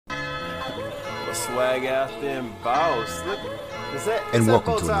Swag out there and boss. Look, and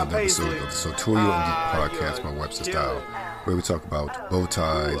welcome to another episode of the Sartorial and Geek Podcast by Webster Style, where we talk about bow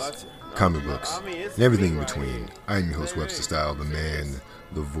ties, comic books, and everything in between. I'm your host, Webster Style, the man,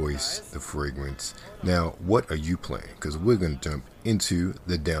 the voice, the fragrance. Now, what are you playing? Because we're going to jump into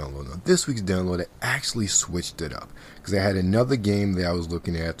the download. Now, this week's download, I actually switched it up because I had another game that I was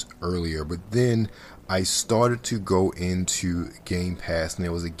looking at earlier, but then I started to go into Game Pass, and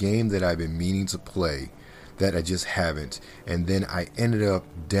there was a game that I've been meaning to play that I just haven't, and then I ended up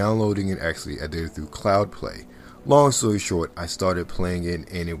downloading it. Actually, I did it through Cloud Play. Long story short, I started playing it,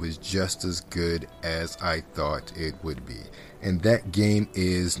 and it was just as good as I thought it would be. And that game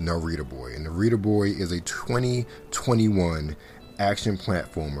is Narita Boy. And Narita Boy is a 2021 action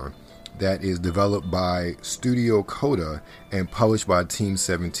platformer that is developed by Studio Coda and published by Team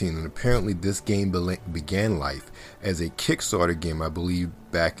 17. And apparently this game began life as a Kickstarter game, I believe,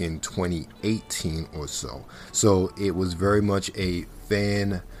 back in 2018 or so. So it was very much a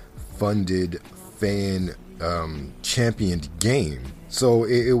fan-funded, championed game. So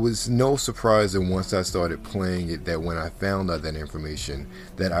it was no surprise that once I started playing it, that when I found out that information,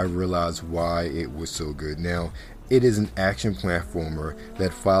 that I realized why it was so good. Now, it is an action platformer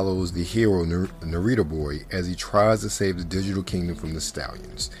that follows the hero Narita Boy as he tries to save the digital kingdom from the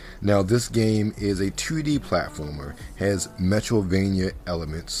Stallions. Now, this game is a 2D platformer, has Metroidvania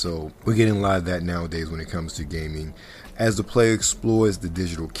elements, so we're getting a lot of that nowadays when it comes to gaming. As the player explores the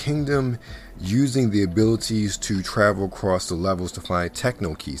digital kingdom, using the abilities to travel across the levels to find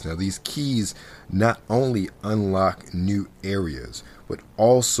techno keys. Now, these keys not only unlock new areas, but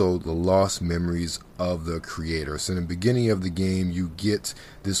also the lost memories of the creator. So in the beginning of the game, you get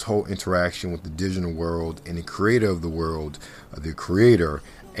this whole interaction with the digital world and the creator of the world, the creator.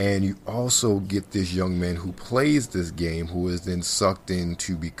 And you also get this young man who plays this game, who is then sucked in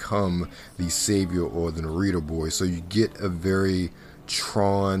to become the savior or the Narita Boy. So you get a very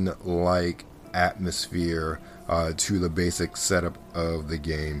Tron-like atmosphere to the basic setup of the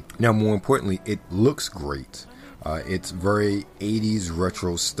game. Now, more importantly, it looks great. It's very 80s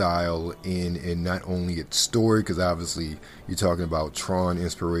retro style in not only its story, because obviously you're talking about Tron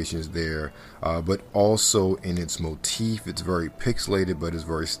inspirations there, but also in its motif. It's very pixelated, but it's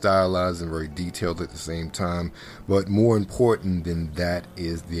very stylized and very detailed at the same time. But more important than that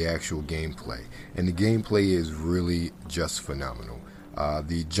is the actual gameplay. And the gameplay is really just phenomenal.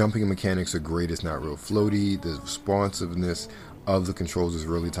 The jumping mechanics are great. It's not real floaty. The responsiveness of the controls is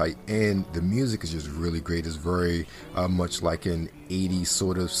really tight, and the music is just really great. It's very much like an 80s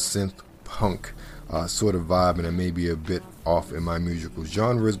sort of synth punk sort of vibe, and I may be a bit off in my musical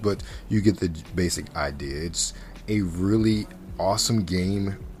genres, but you get the basic idea. It's a really awesome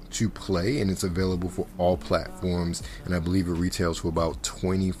game to play, and it's available for all platforms, and I believe it retails for about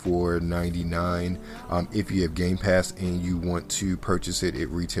 $24.99. If you have Game Pass and you want to purchase it, it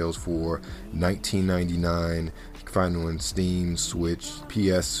retails for $19.99. You can find it on Steam, Switch,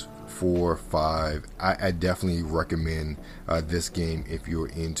 PS4, 5. I definitely recommend this game if you're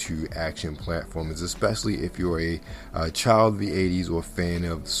into action platformers, especially if you're a child of the 80s or a fan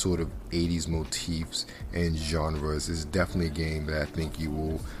of sort of 80s motifs and genres. It's definitely a game that I think you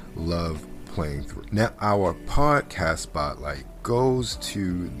will love playing through. Now, our podcast spotlight goes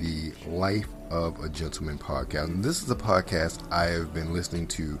to the Life of a Gentleman podcast. And this is a podcast I have been listening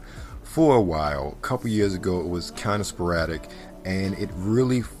to for a while. A couple years ago, it was kind of sporadic, and it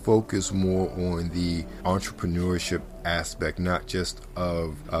really focused more on the entrepreneurship aspect, not just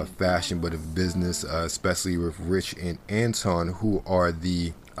of fashion, but of business, especially with Rich and Anton, who are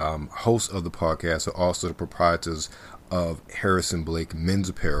the hosts of the podcast, are also the proprietors of Harrison Blake Men's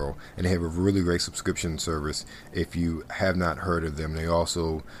Apparel, and they have a really great subscription service if you have not heard of them. They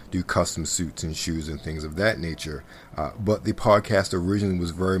also do custom suits and shoes and things of that nature. But the podcast originally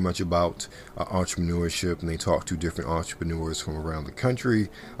was very much about entrepreneurship, and they talk to different entrepreneurs from around the country.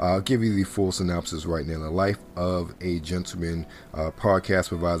 I'll give you the full synopsis right now. The Life of a Gentleman podcast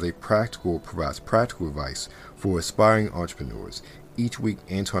provides practical advice for aspiring entrepreneurs. Each week,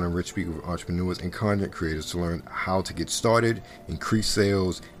 Anton and Rich speak with entrepreneurs and content creators to learn how to get started, increase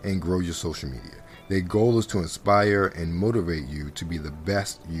sales, and grow your social media. Their goal is to inspire and motivate you to be the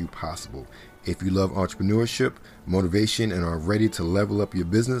best you possible. If you love entrepreneurship, motivation, and are ready to level up your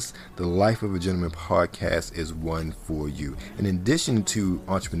business, the Life of a Gentleman podcast is one for you. In addition to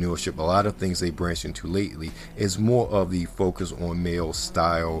entrepreneurship, a lot of things they branched into lately is more of the focus on male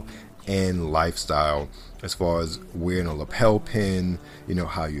style and lifestyle, as far as wearing a lapel pin,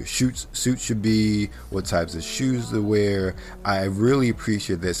 how your suit should be, what types of shoes to wear. I really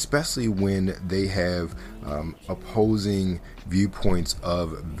appreciate that, especially when they have opposing viewpoints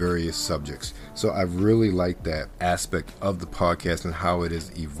of various subjects. So I really like that aspect of the podcast and how it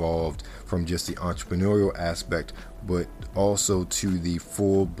has evolved from just the entrepreneurial aspect, but also to the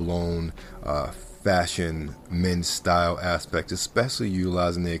full-blown fashion men's style aspect, especially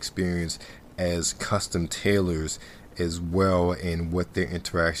utilizing their experience as custom tailors as well, and what their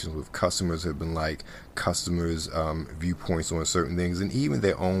interactions with customers have been like, customers' viewpoints on certain things, and even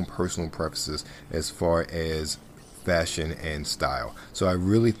their own personal preferences as far as fashion and style. So I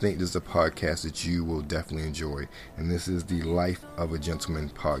really think this is a podcast that you will definitely enjoy, and this is the Life of a Gentleman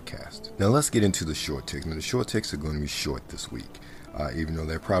podcast. Now let's get into the short takes. Now the short takes are going to be short this week, even though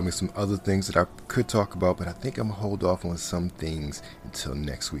there are probably some other things that I could talk about, but I think I'm going to hold off on some things until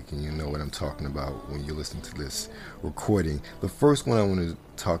next week, and you know what I'm talking about when you're listening to this recording. The first one I want to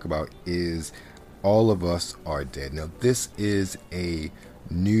talk about is All of Us Are Dead. Now this is a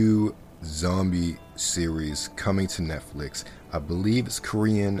new zombie series coming to Netflix. I believe it's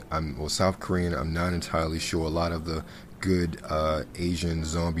Korean, or South Korean. I'm not entirely sure. A lot of the good Asian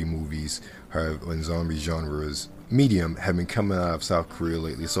zombie movies and zombie genres medium have been coming out of South Korea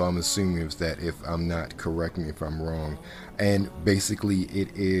lately, so I'm assuming it's that. If I'm not, correct me if I'm wrong. And basically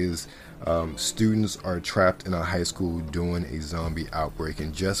it is students are trapped in a high school during a zombie outbreak,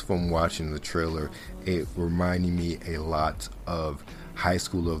 and just from watching the trailer, it reminded me a lot of High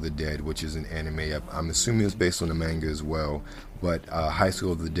School of the Dead, which is an anime. I'm assuming it's based on the manga as well, but High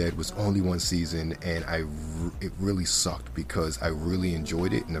School of the Dead was only one season, and it really sucked because I really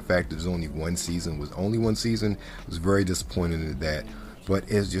enjoyed it, and the fact that there's only one season I was very disappointed in that. But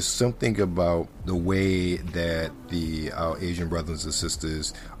it's just something about the way that our Asian brothers and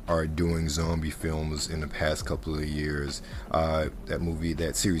sisters are doing zombie films in the past couple of years.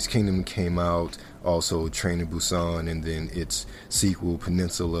 That series Kingdom came out, also Train to Busan, and then its sequel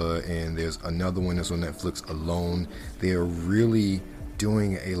Peninsula, and there's another one that's on Netflix, Alone. They're really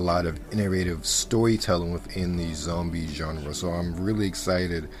doing a lot of innovative storytelling within the zombie genre. So I'm really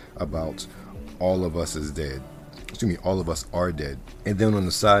excited about All of Us Are Dead. And then on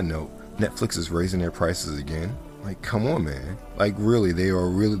the side note, Netflix is raising their prices again. Like, come on, man. Like, really,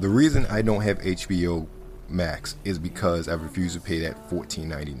 the reason I don't have HBO Max is because I refuse to pay that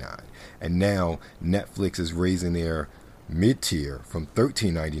 $14.99. And now Netflix is raising their mid-tier from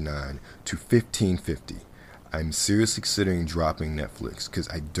 $13.99 to $15.50. I'm seriously considering dropping Netflix because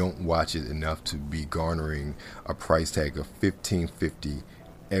I don't watch it enough to be garnering a price tag of $15.50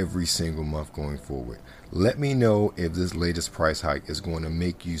 every single month going forward. Let me know if this latest price hike is going to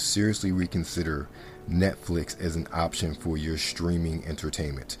make you seriously reconsider Netflix as an option for your streaming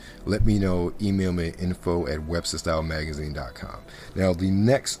entertainment. Let me know. Email me at info@websterstylemagazine.com. Now, the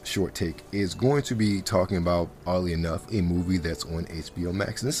next short take is going to be talking about, oddly enough, a movie that's on HBO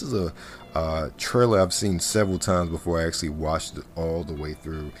Max. And this is a trailer I've seen several times before I actually watched it all the way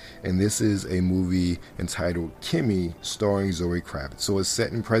through. And this is a movie entitled Kimi, starring Zoe Kravitz. So it's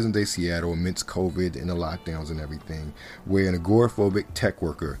set in present-day Seattle amidst COVID and the lockdowns and everything, where an agoraphobic tech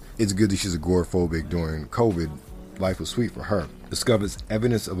worker, it's good that she's agoraphobic during COVID, life was sweet for her, discovers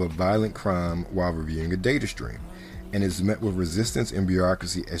evidence of a violent crime while reviewing a data stream, and is met with resistance and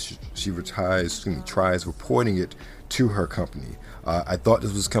bureaucracy as she tries reporting it to her company. I thought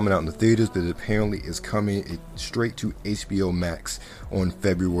this was coming out in the theaters, but it apparently is coming straight to HBO Max on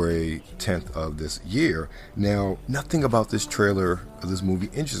February 10th of this year. Now, nothing about this trailer of this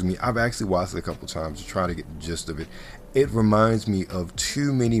movie interests me. I've actually watched it a couple times to try to get the gist of it. It reminds me of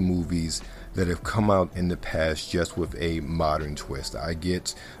too many movies that have come out in the past just with a modern twist. I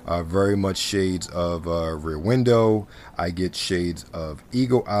get very much shades of Rear Window. I get shades of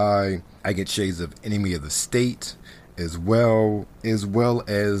Eagle Eye. I get shades of Enemy of the State as well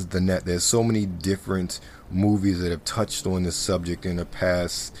as The Net. There's so many different movies that have touched on this subject in the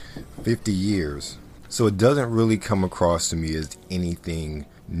past 50 years. So it doesn't really come across to me as anything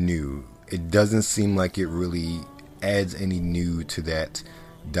new. It doesn't seem like it really adds any new to that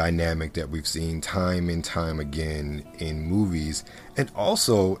dynamic that we've seen time and time again in movies. And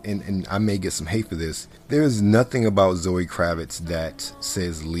also, and I may get some hate for this, there's nothing about Zoe Kravitz that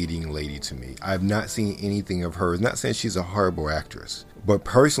says leading lady to me. I've not seen anything of hers. Not saying she's a horrible actress, but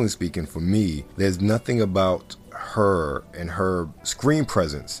personally speaking, for me, there's nothing about her and her screen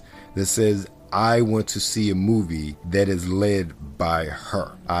presence that says I want to see a movie that is led by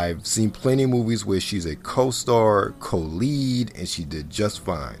her. I've seen plenty of movies where she's a co-star, co-lead, and she did just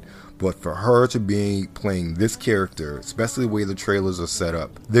fine. But for her to be playing this character, especially the way the trailers are set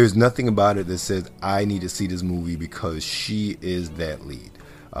up, there's nothing about it that says I need to see this movie because she is that lead.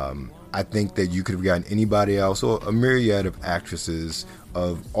 I think that you could have gotten anybody else or a myriad of actresses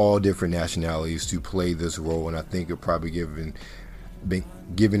of all different nationalities to play this role, and I think it probably been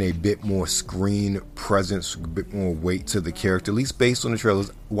given a bit more screen presence, a bit more weight to the character, at least based on the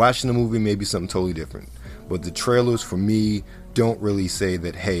trailers. Watching the movie may be something totally different, but the trailers for me don't really say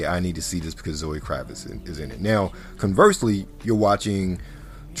that, hey, I need to see this because Zoe Kravitz is in it. Now, conversely, you're watching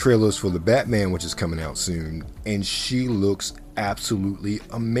trailers for the Batman, which is coming out soon, and she looks absolutely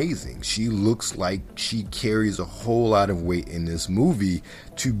amazing. She looks like she carries a whole lot of weight in this movie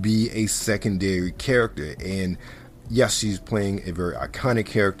to be a secondary character. And yes, she's playing a very iconic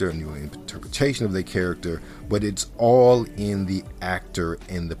character, a new interpretation of the character, but it's all in the actor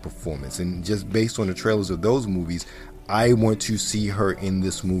and the performance. And just based on the trailers of those movies, I want to see her in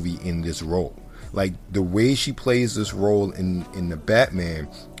this movie in this role. Like the way she plays this role in the Batman,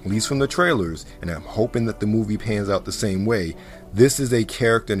 at least from the trailers, and I'm hoping that the movie pans out the same way. This is a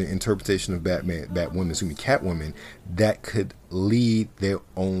character and an interpretation of Catwoman, that could lead their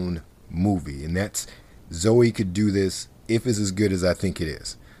own movie, and that's Zoe could do this if it's as good as I think it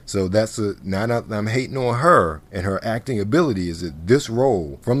is. So I'm hating on her and her acting ability. Is that this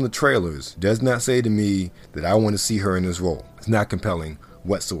role from the trailers does not say to me that I want to see her in this role. It's not compelling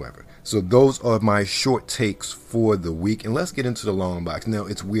whatsoever. So those are my short takes for the week, and let's get into the long box. Now,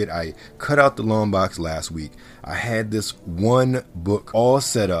 it's weird, I cut out the long box last week. I had this one book all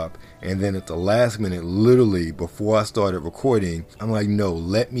set up, and then at the last minute, literally before I started recording, I'm like, no,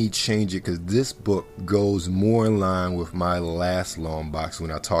 let me change it, because this book goes more in line with my last long box when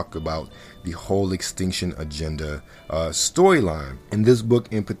I talk about the whole Extinction Agenda storyline. And this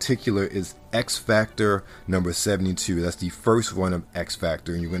book in particular is X Factor number 72. That's the first run of X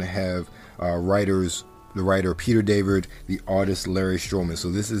Factor, and you're going to have the writer Peter David, the artist Larry Stroman.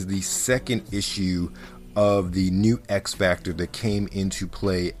 So this is the second issue of the new X Factor that came into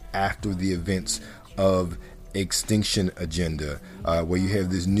play after the events of Extinction Agenda, where you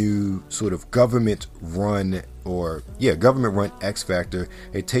have this new sort of government-run X Factor.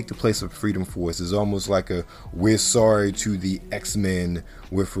 They take the place of Freedom Force. It's almost like we're sorry to the X-Men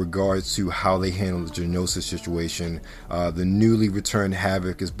with regards to how they handled the Geonosis situation. The newly returned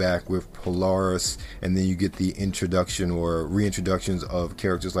Havoc is back with Polaris, and then you get the introduction or reintroductions of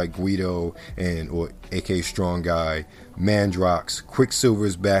characters like Guido or aka Strong Guy, Mandrox. Quicksilver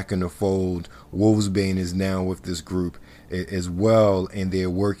is back in the fold. Wolfsbane is now with this group as well, and they're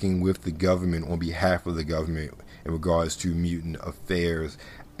working with the government on behalf of the government in regards to mutant affairs.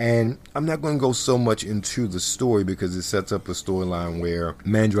 And I'm not going to go so much into the story because it sets up a storyline where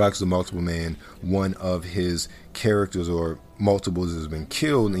Mandrox, the Multiple Man, one of his characters or multiples has been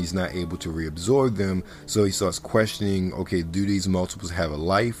killed and he's not able to reabsorb them. So he starts questioning, okay, do these multiples have a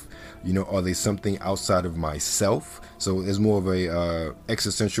life? Are they something outside of myself? So there's more of a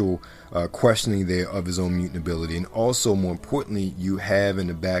existential questioning there of his own mutant ability. And also, more importantly, you have in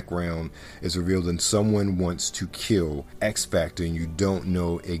the background, it's revealed that someone wants to kill X Factor and you don't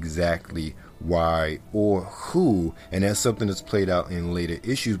know exactly why or who. And that's something that's played out in later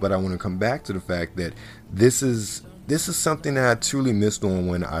issues. But I want to come back to the fact that this is something that I truly missed on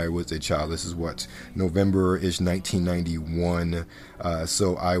when I was a child. This is November-ish 1991.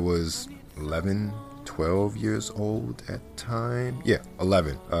 So I was 12 years old at the time. Yeah,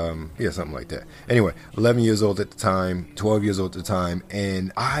 11. Something like that. Anyway, 11 years old at the time, 12 years old at the time.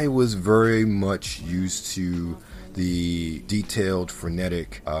 And I was very much used to the detailed,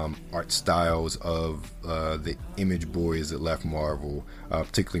 frenetic art styles of the Image Boys that left Marvel,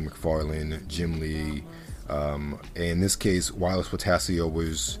 particularly McFarlane, Jim Lee. In this case, Wireless Potasio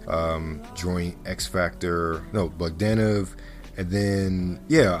was drawing X Factor, Bogdanov, and then,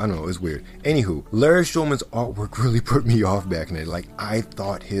 I don't know, it's weird. Anywho, Larry Stroman's artwork really put me off back in the day. Like, I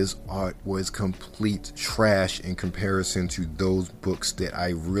thought his art was complete trash in comparison to those books that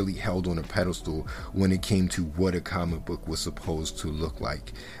I really held on a pedestal when it came to what a comic book was supposed to look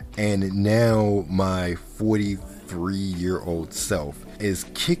like. And now my 43-year-old self is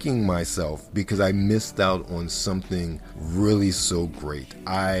kicking myself because I missed out on something really so great.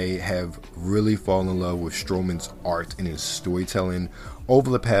 I have really fallen in love with Stroman's art and his storytelling over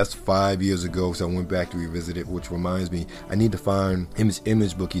the past 5 years ago, so I went back to revisit it, which reminds me, I need to find his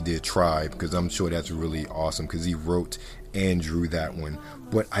image book he did, Tribe, because I'm sure that's really awesome because he wrote and drew that one.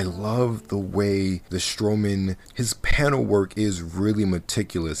 But I love the way the Stroman, his panel work is really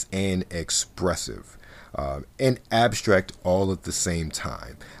meticulous and expressive. and abstract all at the same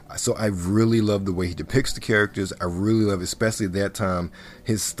time. So I really love the way he depicts the characters. I really love, especially at that time,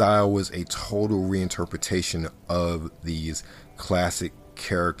 his style was a total reinterpretation of these classic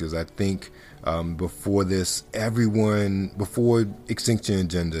characters. I think before this, before Extinction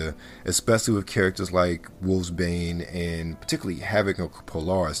Agenda, especially with characters like Wolfsbane and particularly Havoc and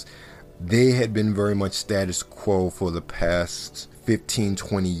Polaris, they had been very much status quo for the past 15,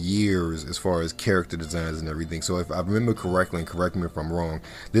 20 years as far as character designs and everything. So if I remember correctly, and correct me if I'm wrong,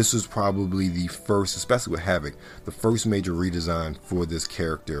 this was probably the first, especially with Havoc, the first major redesign for this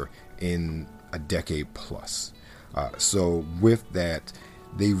character in a decade plus. So with that,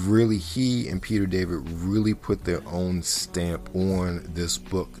 he and Peter David really put their own stamp on this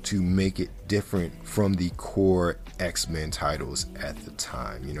book to make it different from the core X-Men titles at the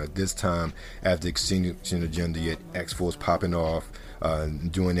time. At this time, after Extinction Agenda, you had X-Force popping off,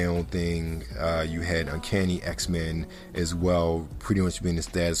 doing their own thing. You had Uncanny X-Men as well, pretty much being the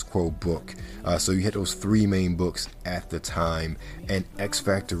status quo book. So you had those three main books at the time, and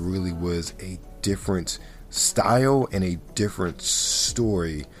X-Factor really was a different style and a different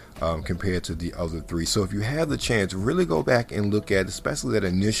story compared to the other three. So if you have the chance, really go back and look at especially that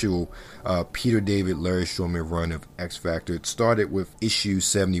initial Peter David, Larry Stroman run of X Factor. It started with issue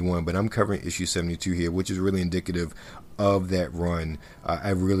 71, but I'm covering issue 72 here, which is really indicative of that run. I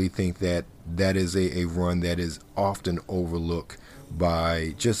really think that is a run that is often overlooked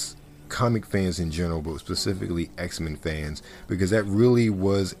by just comic fans in general, but specifically X-Men fans, because that really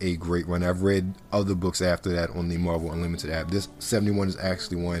was a great run. I've read other books after that on the Marvel Unlimited app. This 71 is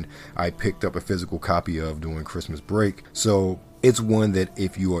actually one I picked up a physical copy of during Christmas break. So it's one that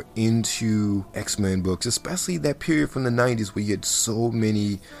if you are into X-Men books, especially that period from the 90s where you had so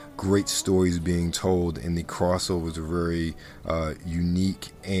many great stories being told and the crossovers are very unique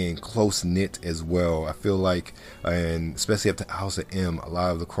and close-knit as well. I feel like, and especially after House of M, a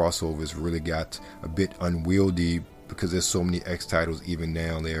lot of the crossovers really got a bit unwieldy because there's so many X titles even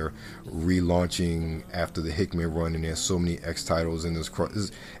now. They're relaunching after the Hickman run, and there's so many X titles in this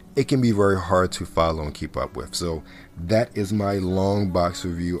it can be very hard to follow and keep up with. So that is my long box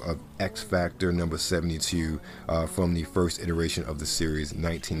review of X Factor number 72 from the first iteration of the series,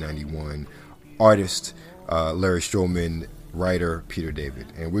 1991. Artist Larry Stroman, writer Peter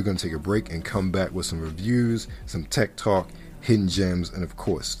David. And we're going to take a break and come back with some reviews, some tech talk, hidden gems, and of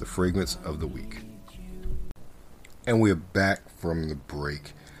course the fragrance of the week. And we're back from the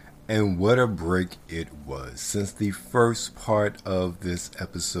break. And what a break it was. Since the first part of this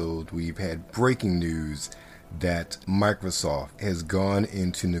episode, we've had breaking news that Microsoft has gone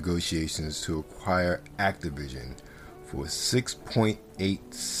into negotiations to acquire Activision for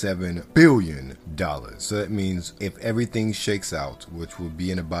 $6.87 billion. So that means if everything shakes out, which will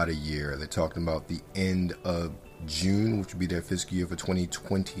be in about a year, they're talking about the end of June, which will be their fiscal year for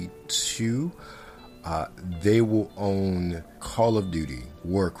 2022. They will own Call of Duty,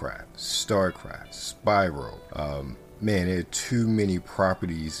 Warcraft, StarCraft, Spyro. There are too many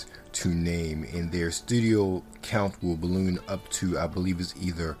properties to name, and their studio count will balloon up to, I believe it's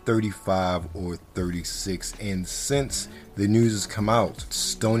either 35 or 36. And since the news has come out,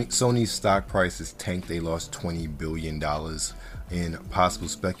 Sony's stock price has tanked. They lost $20 billion in possible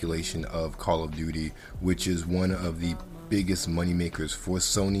speculation of Call of Duty, which is one of the biggest moneymakers for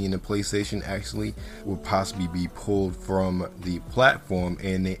Sony, and the PlayStation actually will possibly be pulled from the platform.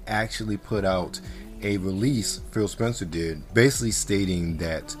 And they actually put out a release, Phil Spencer did, basically stating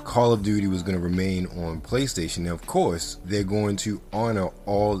that Call of Duty was going to remain on PlayStation. Now, of course, they're going to honor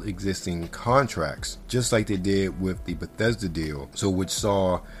all existing contracts, just like they did with the Bethesda deal, so which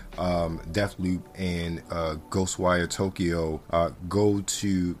saw Deathloop and Ghostwire Tokyo go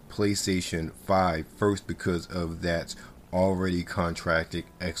to PlayStation 5 first because of that already contracted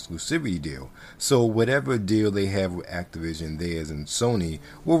exclusivity deal. So whatever deal they have with Activision, theirs and Sony,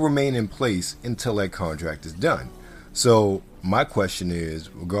 will remain in place until that contract is done. So my question is,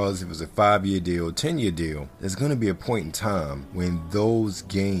 regardless if it's a 5-year deal or 10-year deal, there's going to be a point in time when those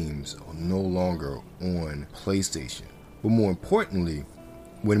games are no longer on PlayStation. But more importantly,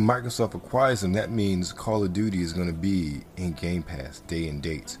 when Microsoft acquires them, that means Call of Duty is going to be in Game Pass day and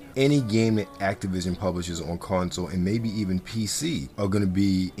date. Any game that Activision publishes on console and maybe even PC are going to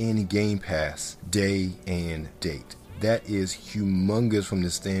be in Game Pass day and date. That is humongous from the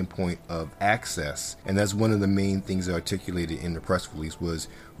standpoint of access, and that's one of the main things articulated in the press release, was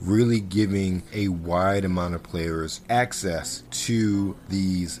really giving a wide amount of players access to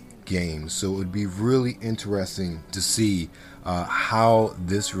these games. So it would be really interesting to see how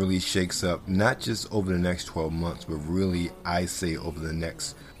this really shakes up, not just over the next 12 months, but really, I say, over the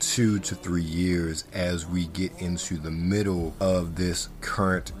next 2 to 3 years as we get into the middle of this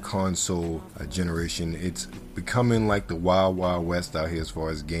current console generation. It's becoming like the wild, wild west out here as far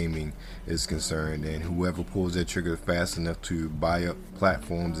as gaming is concerned, and whoever pulls their trigger fast enough to buy up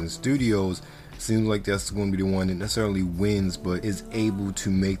platforms and studios seems like that's going to be the one that necessarily wins, but is able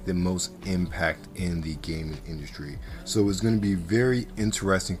to make the most impact in the gaming industry. So it's going to be very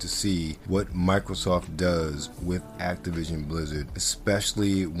interesting to see what Microsoft does with Activision Blizzard,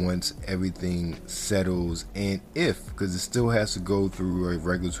 especially once everything settles, and if, because it still has to go through a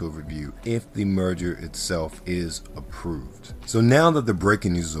regulatory review, if the merger itself is approved. So now that the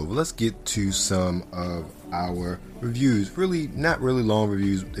breaking news is over, let's get to some of our reviews. Really, not really long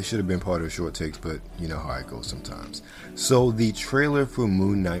reviews. They should have been part of the short takes, but you know how it goes sometimes. So the trailer for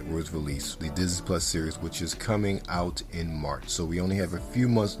Moon Knight was released, the Disney Plus series, which is coming out in March. So we only have a few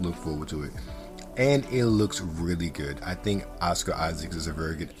months to look forward to it. And it looks really good. I think Oscar Isaac is a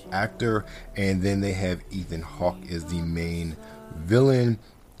very good actor. And then they have Ethan Hawke as the main villain.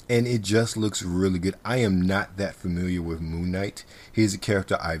 And it just looks really good. I am not that familiar with Moon Knight. He's a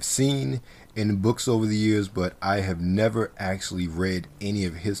character I've seen in books over the years, but I have never actually read any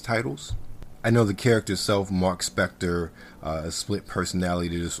of his titles. I know the character itself, Mark Spector, split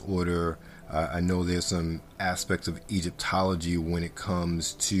personality disorder. I know there's some aspects of Egyptology when it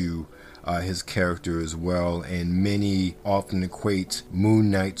comes to his character as well, and many often equate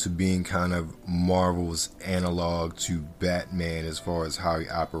Moon Knight to being kind of Marvel's analog to Batman as far as how he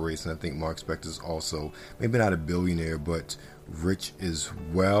operates. And I think Mark Spector is also maybe not a billionaire, but rich as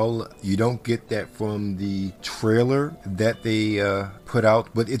well. You don't get that from the trailer that they put out,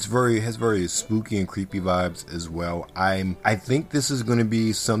 but it has very spooky and creepy vibes as well. I think this is going to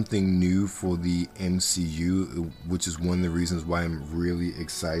be something new for the MCU, which is one of the reasons why I'm really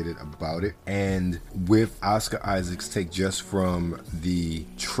excited about it. And with Oscar Isaac's take just from the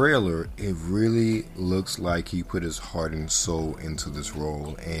trailer, it really looks like he put his heart and soul into this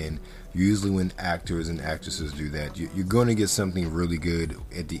role. And usually when actors and actresses do that, you're going to get something really good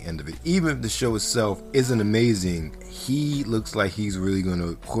at the end of it. Even if the show itself isn't amazing, he looks like he's really going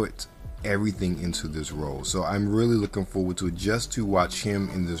to put everything into this role. So I'm really looking forward to it, just to watch him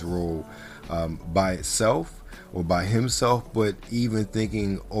in this role by itself or by himself, but even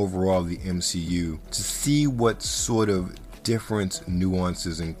thinking overall the MCU, to see what sort of different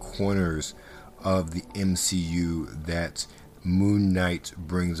nuances and corners of the MCU that Moon Knight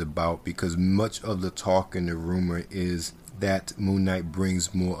brings about, because much of the talk and the rumor is that Moon Knight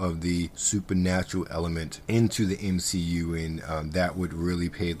brings more of the supernatural element into the MCU, and that would really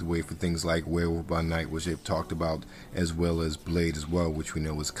pave the way for things like Werewolf by Night, which they've talked about, as well as Blade as well, which we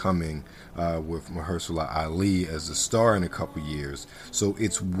know is coming with Mahershala Ali as the star in a couple years. So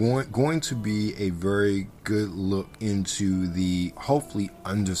it's going to be a very good look into the hopefully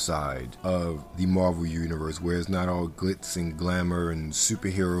underside of the Marvel Universe, where it's not all glitz and glamour and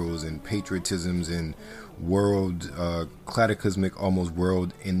superheroes and patriotisms and world cataclysmic, almost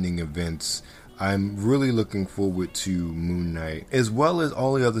world-ending events. I'm really looking forward to Moon Knight, as well as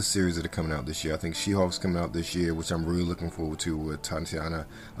all the other series that are coming out this year. I think She-Hulk's coming out this year, which I'm really looking forward to, with Tatiana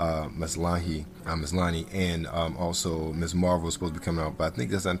Maslany, and also Ms. Marvel is supposed to be coming out, but I think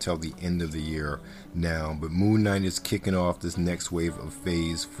that's until the end of the year now. But Moon Knight is kicking off this next wave of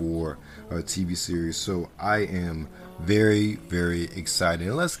phase 4 TV series, so I am very, very excited.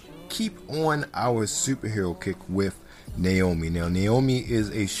 And let's keep on our superhero kick with Naomi. Now, Naomi is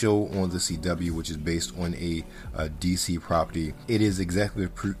a show on the CW, which is based on a DC property. It is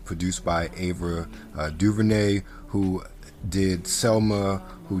executive produced by Ava DuVernay, who did Selma,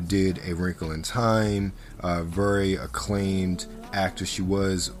 who did A Wrinkle in Time, very acclaimed actress. She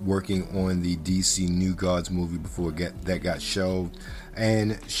was working on the DC New Gods movie before that got shelved,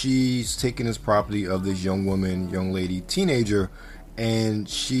 and she's taken this property of this young lady, teenager, and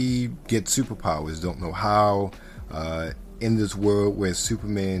she gets superpowers. Don't know how. In this world where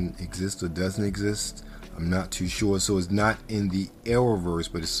Superman exists or doesn't exist, I'm not too sure. So it's not in the Arrowverse,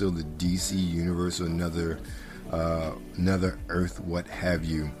 but it's still the DC universe, or another Earth, what have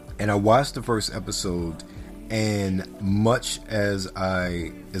you. And I watched the first episode, and as much as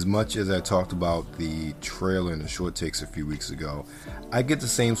I talked about the trailer and the short takes a few weeks ago, I get the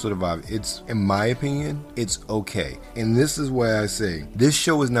same sort of vibe. It's, in my opinion, it's okay. And this is why I say this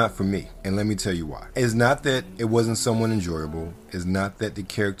show is not for me. And let me tell you why. It's not that it wasn't somewhat enjoyable. It's not that the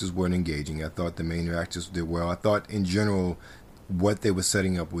characters weren't engaging. I thought the main actors did well. I thought in general what they were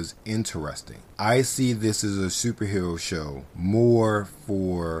setting up was interesting. I see this as a superhero show more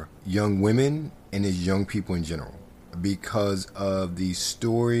for young women and as young people in general, because of the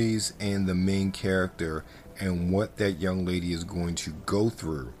stories and the main character and what that young lady is going to go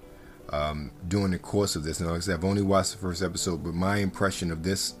through during the course of this. And like I said, I've only watched the first episode, but my impression of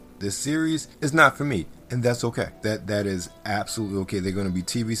this series is not for me, and that's okay. That is absolutely okay. They're going to be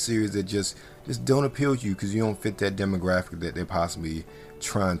TV series that just don't appeal to you because you don't fit that demographic that they're possibly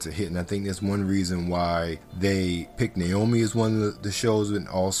trying to hit. And I think that's one reason why they picked Naomi as one of the shows. And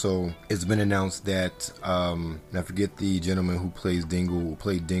also, it's been announced that and I forget the gentleman who played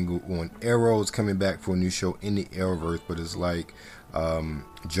Dingle on Arrow, is coming back for a new show in the Arrowverse, but it's like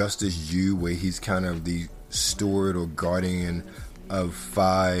Justice Yu, where he's kind of the steward or guardian of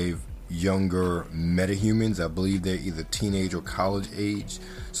 5 younger metahumans. I believe they're either teenage or college age,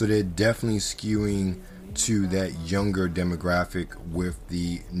 so they're definitely skewing to that younger demographic with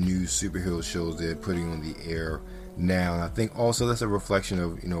the new superhero shows they're putting on the air now. And I think also that's a reflection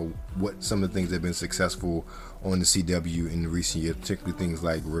of, you know, what some of the things that have been successful on the CW in recent years, particularly things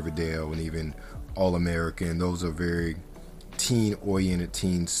like Riverdale and even All American. Those are very teen-oriented,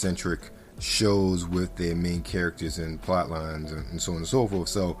 teen-centric shows with their main characters and plot lines and so on and so forth.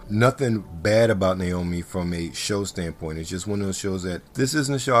 So nothing bad about Naomi from a show standpoint. It's just one of those shows that this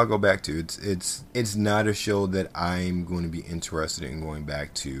isn't a show I'll go back to. It's not a show that I'm going to be interested in going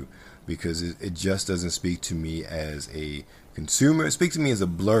back to, because it just doesn't speak to me as a consumer. It speaks to me as a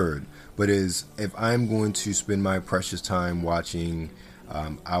blurred, but if I'm going to spend my precious time watching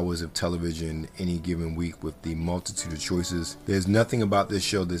hours of television any given week with the multitude of choices, there's nothing about this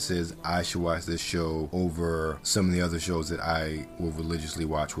show that says I should watch this show over some of the other shows that I will religiously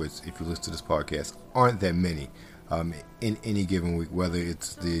watch, which, if you listen to this podcast, aren't that many in any given week, whether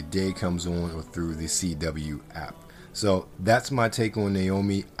it's the day it comes on or through the CW app. So that's my take on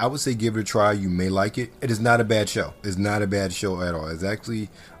Naomi. I would say give it a try. You may like it. It is not a bad show. It's not a bad show at all. It's actually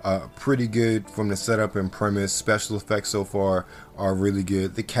pretty good from the setup and premise. Special effects so far are really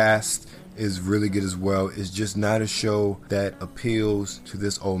good. The cast is really good as well. It's just not a show that appeals to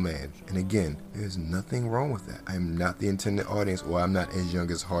this old man. And again, there's nothing wrong with that. I'm not the intended audience, or I'm not as young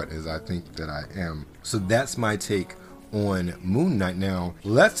at heart as I think that I am. So that's my take on Moon Knight. Now,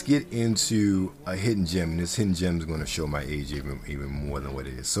 let's get into a hidden gem. And this hidden gem is going to show my age even more than what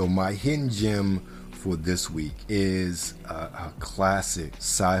it is. So my hidden gem for this week is a classic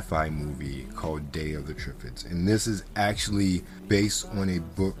sci-fi movie called Day of the Triffids. And this is actually based on a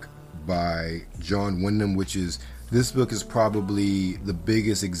book by John Wyndham, this book is probably the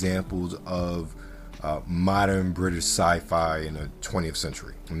biggest examples of modern British sci-fi in the 20th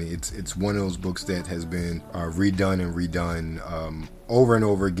century. I mean, it's one of those books that has been redone over and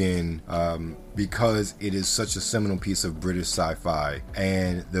over again because it is such a seminal piece of British sci-fi.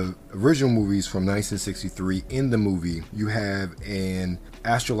 And the original movies from 1963, in the movie, you have an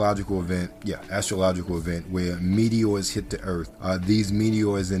astrological event where meteors hit the Earth. These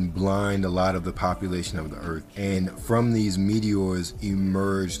meteors then blind a lot of the population of the Earth. And from these meteors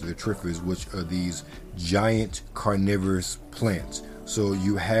emerge the Triffids, which are these giant carnivorous plants. So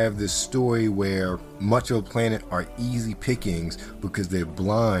you have this story where much of the planet are easy pickings because they're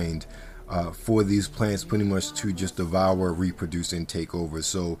blind for these plants pretty much to just devour, reproduce, and take over.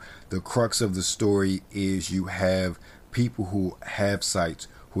 So the crux of the story is you have people who have sight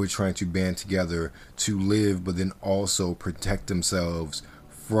who are trying to band together to live, but then also protect themselves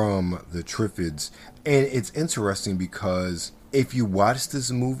from the Triffids. And it's interesting because if you watch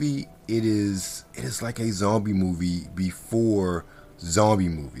this movie, it is like a zombie movie before zombie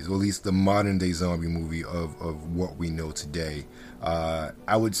movies, or at least the modern day zombie movie of what we know today.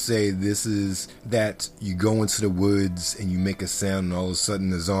 I would say this is that you go into the woods and you make a sound and all of a sudden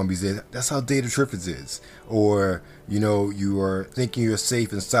the zombies there. That's how Day of the Triffids is. Or, you know, you are thinking you're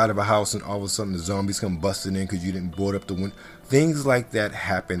safe inside of a house and all of a sudden the zombies come busting in because you didn't board up the window. Things like that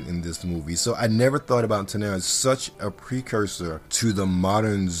happen in this movie. So I never thought about until now, it's such a precursor to the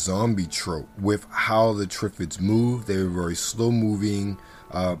modern zombie trope with how the Triffids move. They were very slow moving,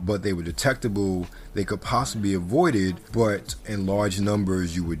 but they were detectable. They could possibly be avoided, but in large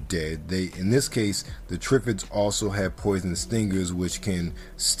numbers you were dead. In this case, the Triffids also have poison stingers, which can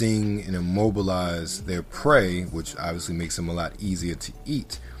sting and immobilize their prey, which obviously makes them a lot easier to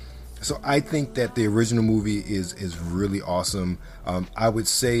eat. So I think that the original movie is really awesome. I would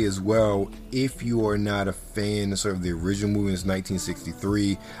say as well, if you are not a fan of the original movie, it's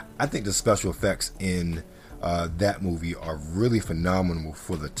 1963, I think the special effects in that movie are really phenomenal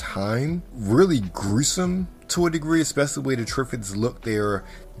for the time. Really gruesome to a degree, especially the way the Triffids look.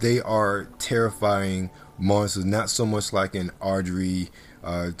 They are terrifying, monsters, not so much like in Audrey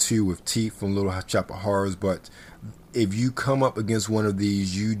 2 with Teeth from Little Shop of Horrors, but if you come up against one of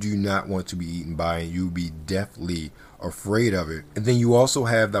these, you do not want to be eaten by, and you'll be deathly afraid of it. And then you also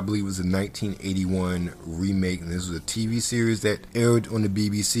have, I believe it was a 1981 remake, and this was a TV series that aired on the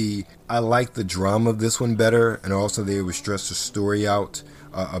BBC. I like the drama of this one better, and also they would stress the story out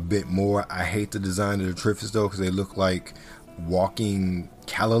a bit more. I hate the design of the Triffids though, because they look like walking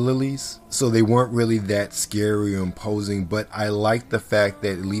calla lilies, so they weren't really that scary or imposing, but I like the fact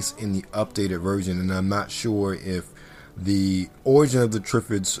that at least in the updated version, and I'm not sure if the origin of the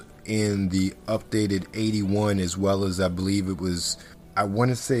Triffids in the updated 81, as well as I believe it was, I want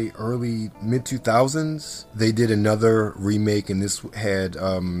to say early mid 2000s, they did another remake, and this had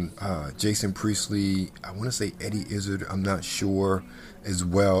Jason Priestley, I want to say Eddie Izzard, I'm not sure, as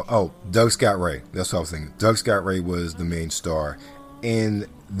well. Oh, Doug Scott Ray, that's what I was thinking. Doug Scott Ray was the main star. And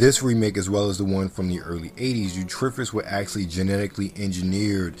this remake, as well as the one from the early 80s, you Triffids were actually genetically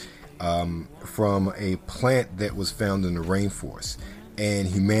engineered from a plant that was found in the rainforest. And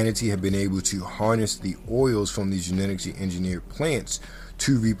humanity had been able to harness the oils from these genetically engineered plants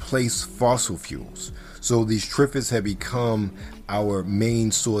to replace fossil fuels. So these Triffids had become our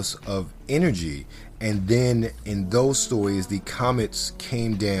main source of energy. And then in those stories, the comets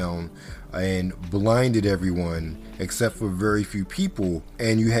came down and blinded everyone except for very few people,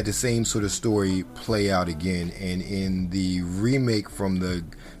 and you had the same sort of story play out again. And in the remake from the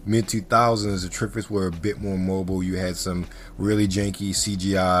mid 2000s, the Triffids were a bit more mobile. You had some really janky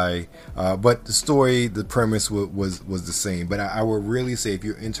CGI, but the story, the premise was the same. But I would really say, if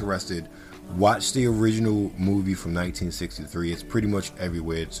you're interested, watch the original movie from 1963. It's pretty much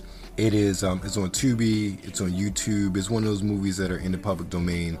everywhere. It's on Tubi, it's on YouTube. It's one of those movies that are in the public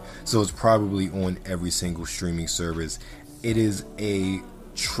domain, so it's probably on every single streaming service. It is a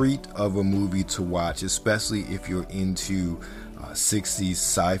treat of a movie to watch, especially if you're into 60s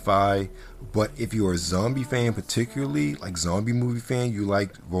sci-fi. But if you're a zombie fan, particularly like zombie movie fan, you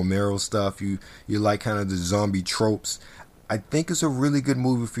like Romero stuff, you like kind of the zombie tropes, I think it's a really good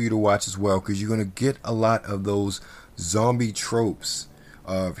movie for you to watch as well, because you're going to get a lot of those zombie tropes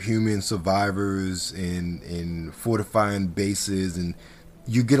of human survivors in fortifying bases, and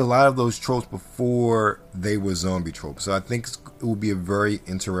you get a lot of those tropes before they were zombie tropes. So I think it will be a very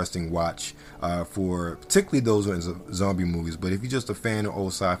interesting watch for particularly those zombie movies. But if you're just a fan of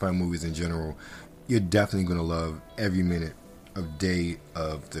old sci-fi movies in general, you're definitely going to love every minute of Day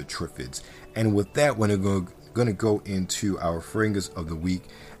of the Triffids. And with that, we're going to go into our fragrance of the week.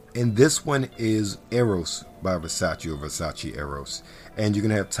 And this one is Eros by Versace, or Versace Eros. And you're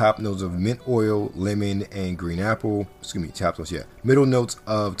going to have top notes of mint oil, lemon, and green apple. Excuse me, top notes, yeah. Middle notes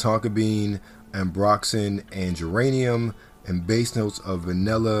of tonka bean, ambroxan, and geranium. And base notes of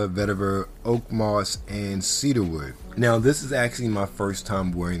vanilla, vetiver, oak moss, and cedarwood. Now, this is actually my first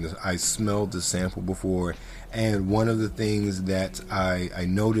time wearing this. I smelled the sample before, and one of the things that I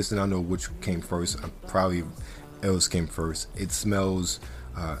noticed, and I know which came first, probably Eros came first. It smells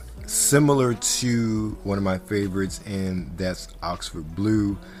similar to one of my favorites, and that's Oxford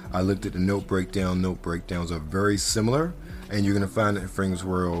Blue. I looked at the note breakdown. Note breakdowns are very similar, and you're going to find that in the fragrance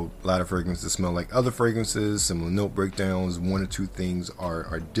world, a lot of fragrances smell like other fragrances, similar note breakdowns. One or two things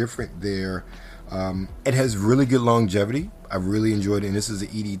are different there. It has really good longevity. I really enjoyed it, and this is an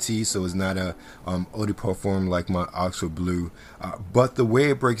EDT, so it's not a eau de parfum like my Oxford Blue, but the way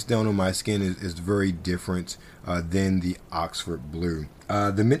it breaks down on my skin is very different than the Oxford Blue.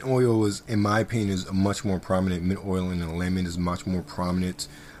 The mint oil is, in my opinion, is much more prominent. Mint oil and the lemon is much more prominent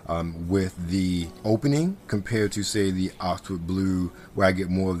with the opening compared to, say, the Oxford Blue, where I get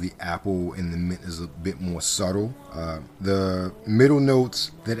more of the apple and the mint is a bit more subtle. The middle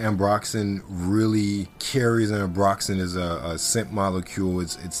notes that ambroxan really carries, and ambroxan is a scent molecule.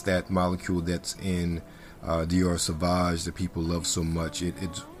 It's that molecule that's in Dior Sauvage that people love so much. It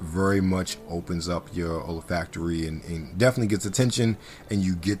very much opens up your olfactory and definitely gets attention, and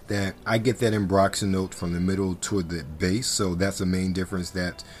you get that. I get that ambroxan note from the middle toward the base, so that's the main difference,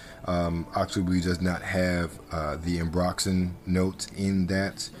 that Oxford Blue does not have the ambroxan note in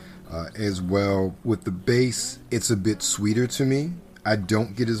that. As well, with the base, it's a bit sweeter to me. I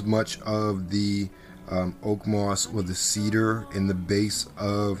don't get as much of the oak moss or the cedar in the base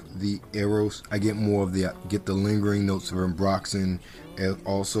of the Eros. I get more of the lingering notes of ambroxan, and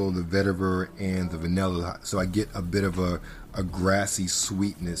also the vetiver and the vanilla. So I get a bit of a grassy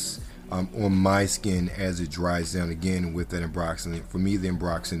sweetness on my skin as it dries down again with that ambroxan. For me, the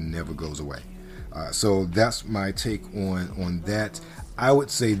ambroxan never goes away. So that's my take on that. I would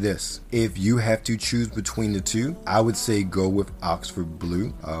say this: if you have to choose between the two, I would say go with Oxford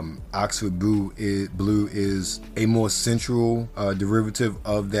Blue. Oxford Blue is a more central derivative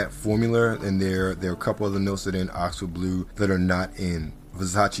of that formula, and there are a couple other notes that are in Oxford Blue that are not in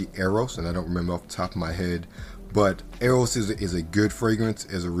Versace Eros, and I don't remember off the top of my head. But Eros is a good fragrance.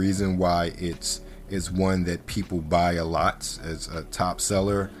 There's a reason why it's one that people buy a lot as a top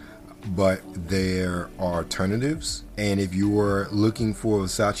seller. But there are alternatives, and if you were looking for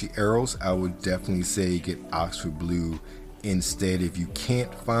Versace Eros, I would definitely say get Oxford Blue instead. If you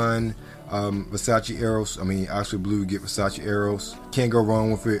can't find Versace Eros, Oxford Blue, get Versace Eros. Can't go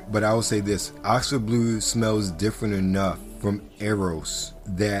wrong with it. But I would say this: Oxford Blue smells different enough from Eros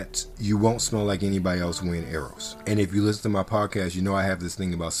that you won't smell like anybody else wearing Eros. And if you listen to my podcast, you know I have this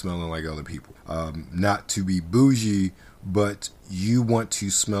thing about smelling like other people. Not to be bougie, but you want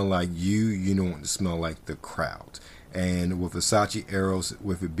to smell like you don't want to smell like the crowd. And with Versace Eros,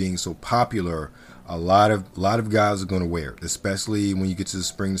 with it being so popular, a lot of guys are going to wear it, especially when you get to the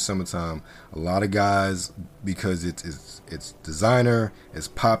spring, summertime. A lot of guys, because it's designer, it's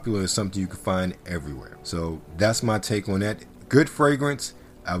popular, it's something you can find everywhere. So that's my take on that. Good fragrance.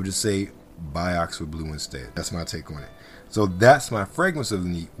 I would just say buy Oxford Blue instead. That's my take on it. So that's my fragrance of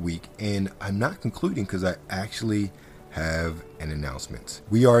the week, and I'm not concluding because I actually have an announcement.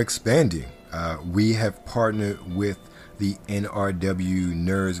 We are expanding. We have partnered with the NRW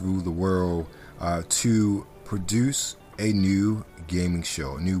Nerds Rule the World to produce a new gaming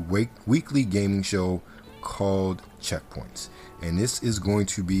show, a new weekly gaming show called Checkpoints. And this is going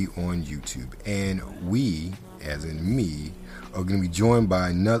to be on YouTube. And we, as in me, are going to be joined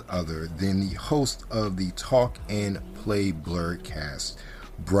by none other than the host of the Talk and Play Blurcast,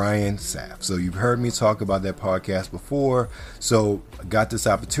 Brian Saff. So you've heard me talk about that podcast before. So I got this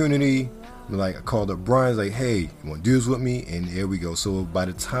opportunity. I called up Brian, like, hey, you want to do this with me? And here we go. So by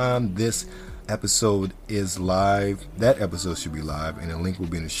the time this episode is live, that episode should be live, and the link will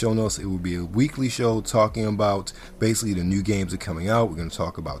be in the show notes. It will be a weekly show talking about basically the new games that are coming out. We're going to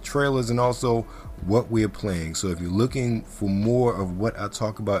talk about trailers and also what we're playing. So if you're looking for more of what I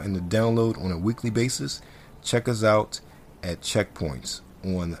talk about in the download on a weekly basis, check us out at Checkpoints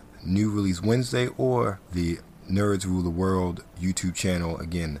on New Release Wednesday or the Nerds Rule the World YouTube channel.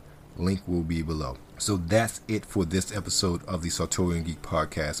 Again, link will be below. So that's it for this episode of the Sartorial Geek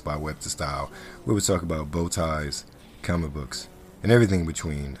Podcast by Webster Style, where we talk about bow ties, comic books, and everything in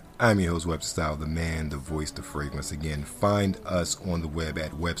between. I'm your host, Webster Style, the man, the voice, the fragrance. Again, find us on the web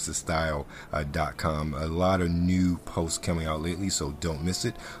at websterstyle.com. A lot of new posts coming out lately, so don't miss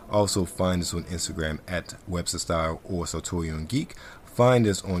it. Also, find us on Instagram at Webster Style or Sartorial Geek. Find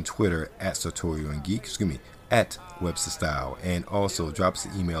us on Twitter at Sartorial Geek. At Webster Style, and also drop us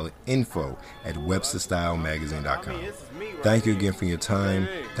an email at info@websterstylemagazine.com. Thank you again for your time.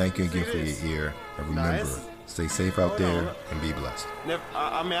 Thank you again for your ear. And remember, stay safe out there and be blessed.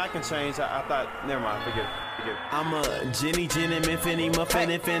 I can change. I thought, never mind, forget it. I'm a Jenny, Minfini,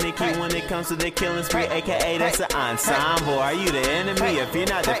 Muffin, finicky when it comes to the killing spree, aka that's an ensemble. Are you the enemy if you're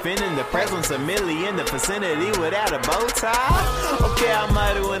not defending the presence of Millie in the vicinity without a bow tie? Okay, I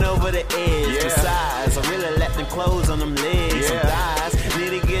might have went over the edge. Besides, I really let them close on them legs and thighs.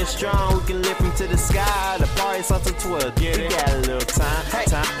 Need to get strong, we can lift them to the sky. The party starts at 12. You got a little time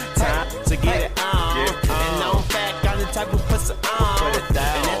to get it on. And known fact, I'm the type who puts it on. And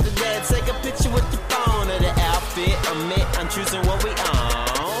after that, take a picture with the phone of the outfit. Admit I'm choosing what we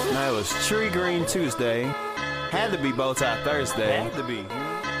own. No, it was Tree Green Tuesday. Had to be Bow Tie Thursday. Had to be.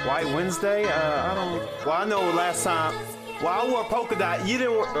 White Wednesday? I know last time. Well, I wore polka dot. You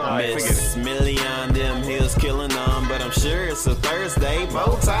didn't wear. Miss Millie on them hills killing them, but I'm sure it's a Thursday.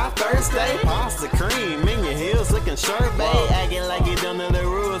 Bow tie Thursday. Pasta cream in your heels looking sharp, babe. Acting like you don't know the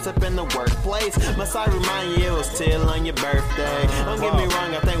rules up in the workplace. Must I remind you it was till on your birthday? Don't get me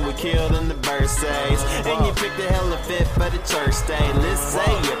wrong, I think we killed in the birthdays. And you picked a hella fit for the church day. Let's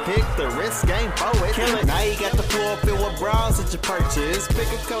say you picked the risk game for it. Now you got the floor filled with bras that you purchase. Pick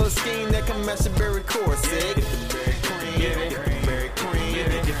a color scheme that can match your berry corset. Get the berry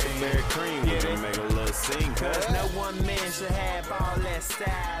cream, we can make a little scene. Cause no one man should have all that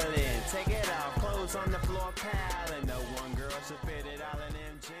styling. Take it off, clothes on the floor piling. No one girl should fit it all in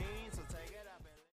them.